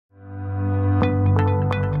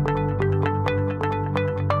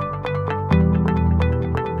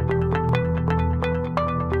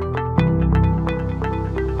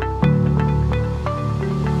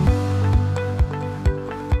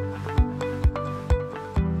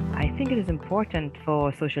think it is important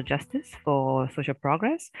for social justice, for social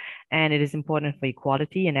progress, and it is important for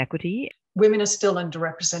equality and equity. Women are still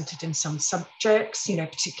underrepresented in some subjects,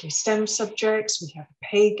 particularly STEM subjects. We have a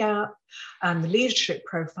pay gap, and the leadership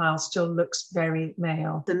profile still looks very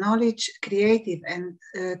male. The knowledge, creative and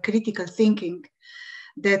critical thinking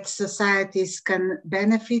that societies can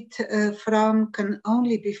benefit from can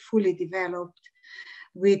only be fully developed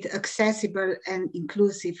with accessible and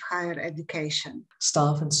inclusive higher education.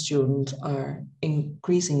 Staff and students are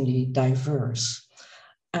increasingly diverse,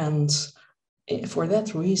 and for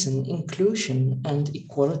that reason, inclusion and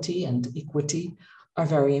equality and equity are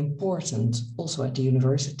very important also at the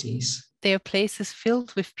universities. They are places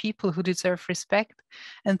filled with people who deserve respect,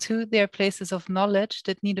 and two, they are places of knowledge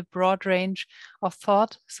that need a broad range of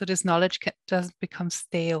thought so this knowledge doesn't become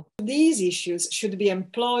stale. These issues should be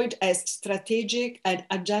employed as strategic and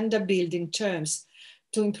agenda-building terms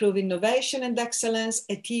to improve innovation and excellence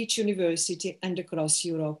at each university and across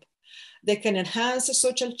Europe. They can enhance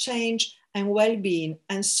social change and well-being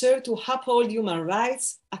and serve to uphold human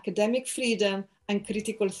rights, academic freedom, and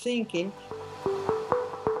critical thinking